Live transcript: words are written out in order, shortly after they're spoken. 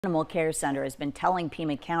Animal Care Center has been telling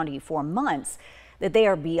Pima County for months that they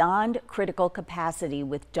are beyond critical capacity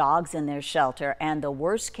with dogs in their shelter, and the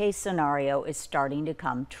worst case scenario is starting to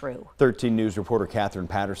come true. 13 News reporter Catherine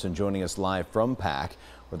Patterson joining us live from PACC,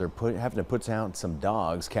 where they're having to put out some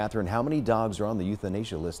dogs. Catherine, how many dogs are on the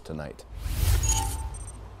euthanasia list tonight?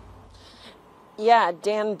 Yeah,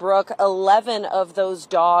 Dan Brook, 11 of those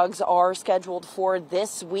dogs are scheduled for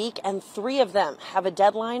this week, and 3 of them have a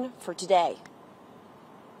deadline for today.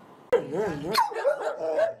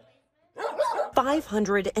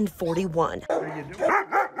 541.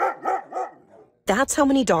 That's how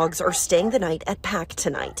many dogs are staying the night at PACC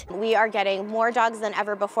tonight. We are getting more dogs than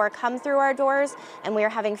ever before come through our doors, and we are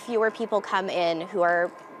having fewer people come in who are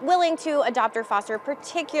willing to adopt or foster,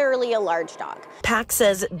 particularly a large dog. PACC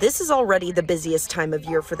says this is already the busiest time of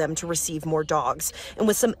year for them to receive more dogs. And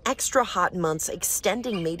with some extra hot months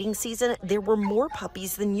extending mating season, there were more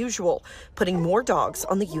puppies than usual, putting more dogs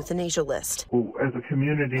on the euthanasia list. As a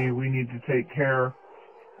community, we need to take care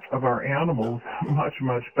of our animals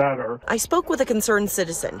much better. I spoke with a concerned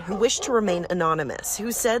citizen who wished to remain anonymous,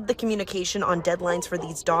 who said the communication on deadlines for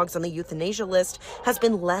these dogs on the euthanasia list has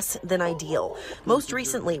been less than ideal. Most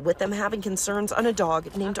recently with them having concerns on a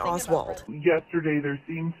dog named Oswald. Yesterday there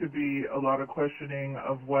seemed to be a lot of questioning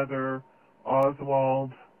of whether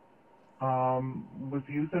Oswald was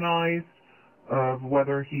euthanized, of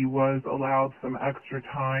whether he was allowed some extra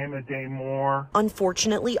time, a day more.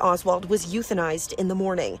 Unfortunately, Oswald was euthanized in the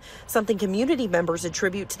morning, something community members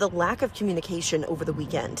attribute to the lack of communication over the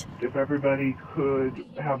weekend. If everybody could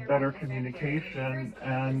have better communication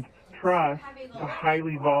and trust, a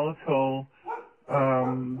highly volatile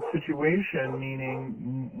situation,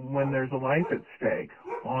 meaning when there's a life at stake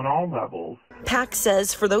on all levels. PACC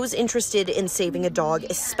says for those interested in saving a dog,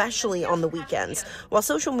 especially on the weekends, while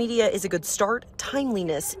social media is a good start,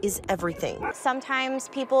 timeliness is everything. Sometimes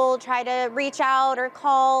people try to reach out or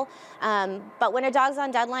call, but when a dog's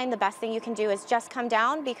on deadline, the best thing you can do is just come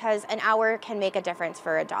down, because an hour can make a difference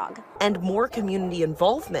for a dog. And more community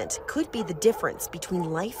involvement could be the difference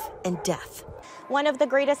between life and death. One of the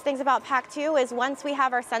greatest things about PACC 2 is once we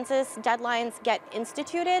have our census deadlines get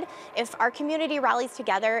instituted, if our community rallies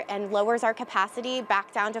together and lowers our capacity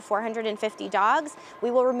back down to 450 dogs,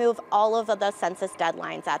 we will remove all of the census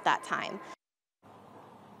deadlines at that time.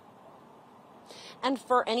 And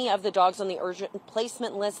for any of the dogs on the urgent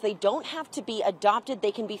placement list, they don't have to be adopted.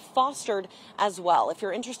 They can be fostered as well. If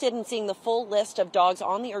you're interested in seeing the full list of dogs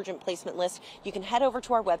on the urgent placement list, you can head over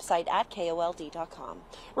to our website at KOLD.com.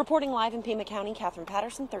 Reporting live in Pima County, Catherine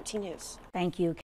Patterson, 13 News. Thank you.